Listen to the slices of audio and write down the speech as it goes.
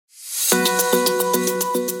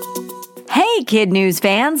Kid News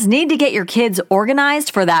fans, need to get your kids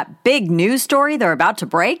organized for that big news story they're about to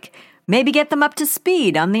break? Maybe get them up to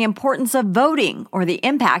speed on the importance of voting or the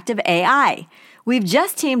impact of AI. We've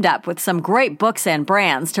just teamed up with some great books and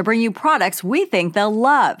brands to bring you products we think they'll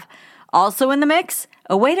love. Also in the mix,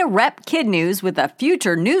 a way to rep Kid News with a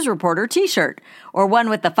future news reporter t-shirt, or one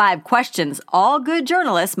with the 5 questions all good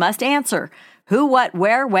journalists must answer: who, what,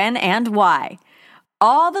 where, when, and why.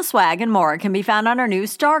 All the swag and more can be found on our new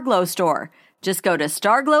Starglow store. Just go to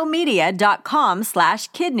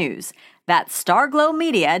starglowmedia.com/kidnews. That's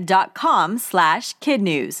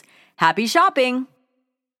starglowmedia.com/kidnews. Happy shopping!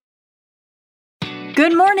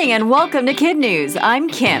 Good morning and welcome to Kid News. I'm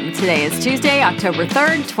Kim. Today is Tuesday, October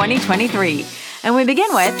 3rd, 2023. And we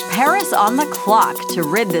begin with Paris on the clock to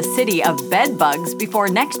rid the city of bed bugs before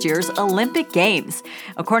next year's Olympic Games.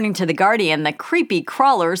 According to The Guardian, the creepy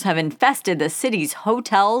crawlers have infested the city's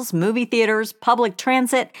hotels, movie theaters, public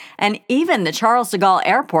transit, and even the Charles de Gaulle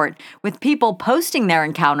airport, with people posting their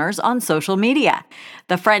encounters on social media.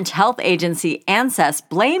 The French health agency ANSES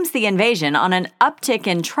blames the invasion on an uptick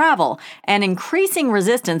in travel and increasing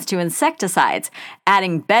resistance to insecticides,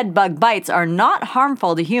 adding bedbug bites are not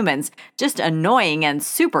harmful to humans, just annoying and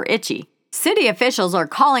super itchy. City officials are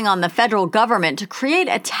calling on the federal government to create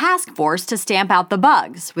a task force to stamp out the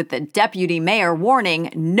bugs, with the deputy mayor warning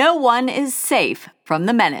no one is safe from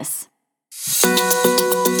the menace.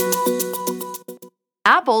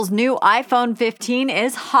 Apple's new iPhone 15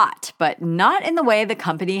 is hot, but not in the way the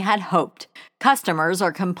company had hoped. Customers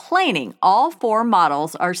are complaining all 4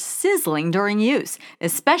 models are sizzling during use,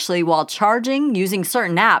 especially while charging, using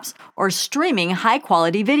certain apps, or streaming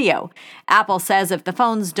high-quality video. Apple says if the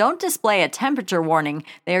phones don't display a temperature warning,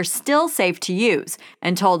 they are still safe to use,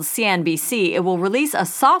 and told CNBC it will release a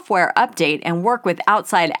software update and work with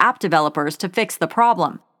outside app developers to fix the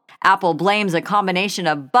problem. Apple blames a combination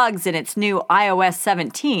of bugs in its new iOS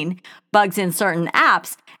 17, bugs in certain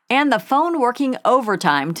apps, and the phone working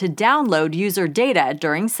overtime to download user data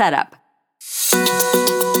during setup.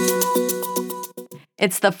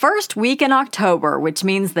 It's the first week in October, which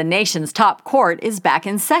means the nation's top court is back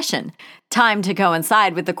in session. Time to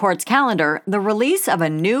coincide with the court's calendar, the release of a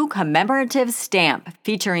new commemorative stamp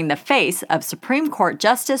featuring the face of Supreme Court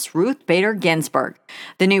Justice Ruth Bader Ginsburg.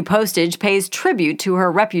 The new postage pays tribute to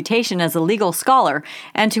her reputation as a legal scholar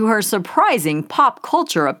and to her surprising pop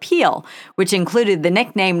culture appeal, which included the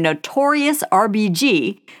nickname Notorious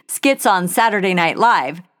RBG, skits on Saturday Night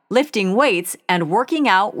Live, lifting weights, and working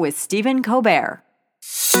out with Stephen Colbert.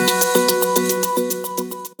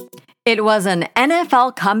 It was an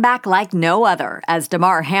NFL comeback like no other as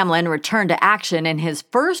Damar Hamlin returned to action in his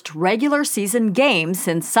first regular season game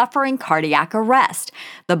since suffering cardiac arrest.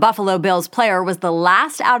 The Buffalo Bills player was the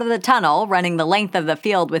last out of the tunnel, running the length of the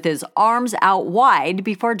field with his arms out wide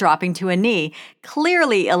before dropping to a knee,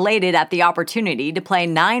 clearly elated at the opportunity to play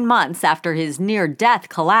 9 months after his near-death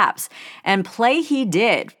collapse. And play he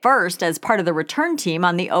did, first as part of the return team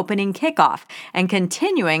on the opening kickoff, and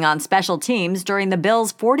continuing on special teams during the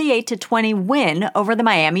Bills' 48-20 win over the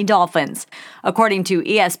Miami Dolphins. According to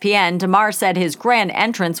ESPN, Damar said his grand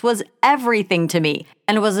entrance was everything to me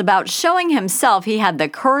and was about showing himself he had the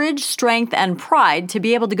courage, strength, and pride to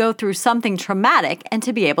be able to go through something traumatic and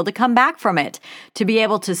to be able to come back from it. To be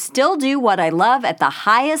able to still do what I love at the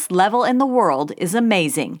highest level in the world is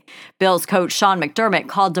amazing. Bills coach Sean McDermott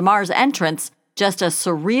called Damar's entrance just a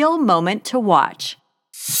surreal moment to watch.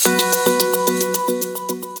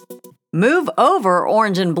 Move over,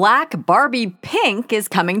 orange and black, Barbie Pink is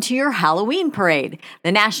coming to your Halloween parade.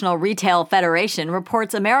 The National Retail Federation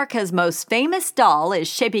reports America's most famous doll is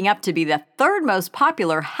shaping up to be the 3rd most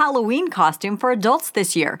popular Halloween costume for adults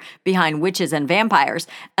this year, behind witches and vampires,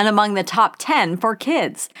 and among the top 10 for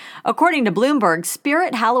kids. According to Bloomberg,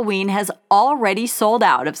 Spirit Halloween has already sold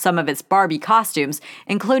out of some of its Barbie costumes,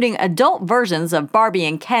 including adult versions of Barbie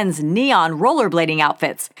and Ken's neon rollerblading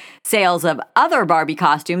outfits. Sales of other Barbie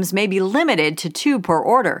costumes may be limited to 2 per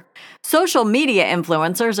order. Social media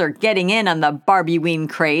influencers are getting in on the Barbieween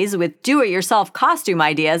craze with do-it-yourself costume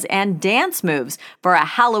ideas and dance moves for a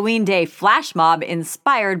Halloween Day flash mob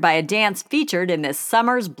inspired by a dance featured in this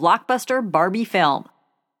summer's blockbuster Barbie film.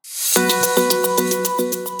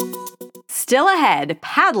 Still ahead,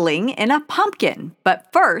 paddling in a pumpkin.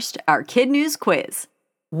 But first, our Kid News quiz.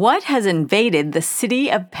 What has invaded the city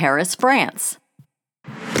of Paris, France?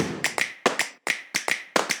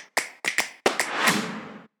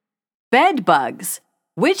 Bed bugs.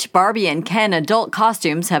 Which Barbie and Ken adult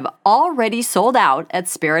costumes have already sold out at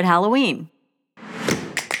Spirit Halloween?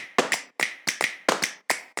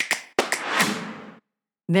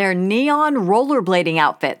 They're neon rollerblading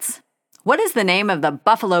outfits. What is the name of the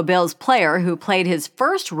Buffalo Bills player who played his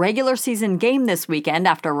first regular season game this weekend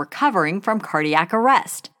after recovering from cardiac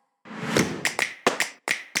arrest?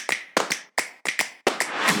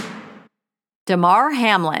 Damar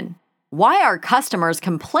Hamlin. Why are customers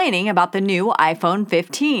complaining about the new iPhone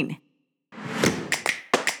 15?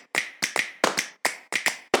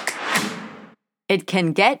 It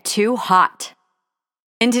can get too hot.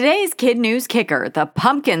 In today's Kid News Kicker, the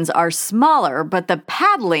pumpkins are smaller, but the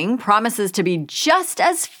paddling promises to be just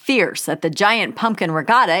as fierce at the Giant Pumpkin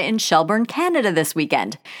Regatta in Shelburne, Canada this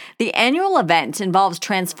weekend. The annual event involves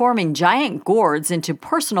transforming giant gourds into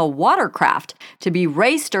personal watercraft to be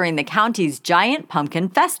raced during the county's Giant Pumpkin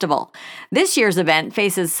Festival. This year's event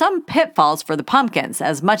faces some pitfalls for the pumpkins,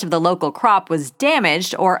 as much of the local crop was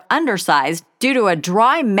damaged or undersized due to a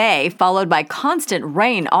dry May followed by constant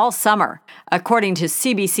rain all summer. According to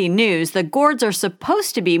CBC News, the gourds are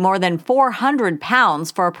supposed to be more than 400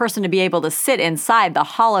 pounds for a person to be able to sit inside the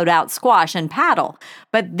hollowed-out squash and paddle.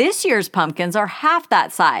 But this year's pumpkins are half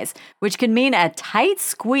that size, which could mean a tight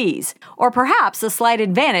squeeze, or perhaps a slight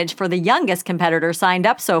advantage for the youngest competitor signed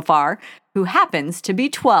up so far, who happens to be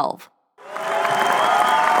 12.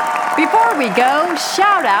 Before we go,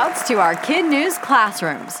 shout-outs to our Kid News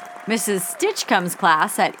classrooms. Mrs. Stitchcom's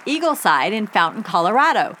class at Eagleside in Fountain,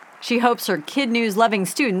 Colorado. She hopes her Kid News-loving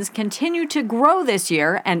students continue to grow this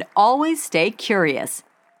year and always stay curious.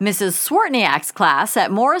 Mrs. Swartniak's class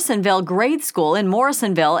at Morrisonville Grade School in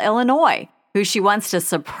Morrisonville, Illinois, who she wants to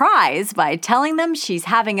surprise by telling them she's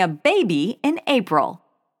having a baby in April.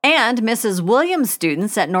 And Mrs. Williams'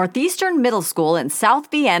 students at Northeastern Middle School in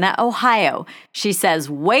South Vienna, Ohio. She says,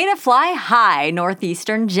 "Way to fly high,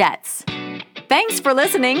 Northeastern Jets." Thanks for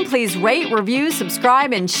listening. Please rate, review,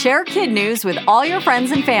 subscribe, and share Kid News with all your friends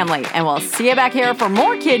and family. And we'll see you back here for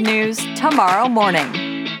more Kid News tomorrow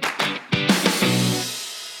morning.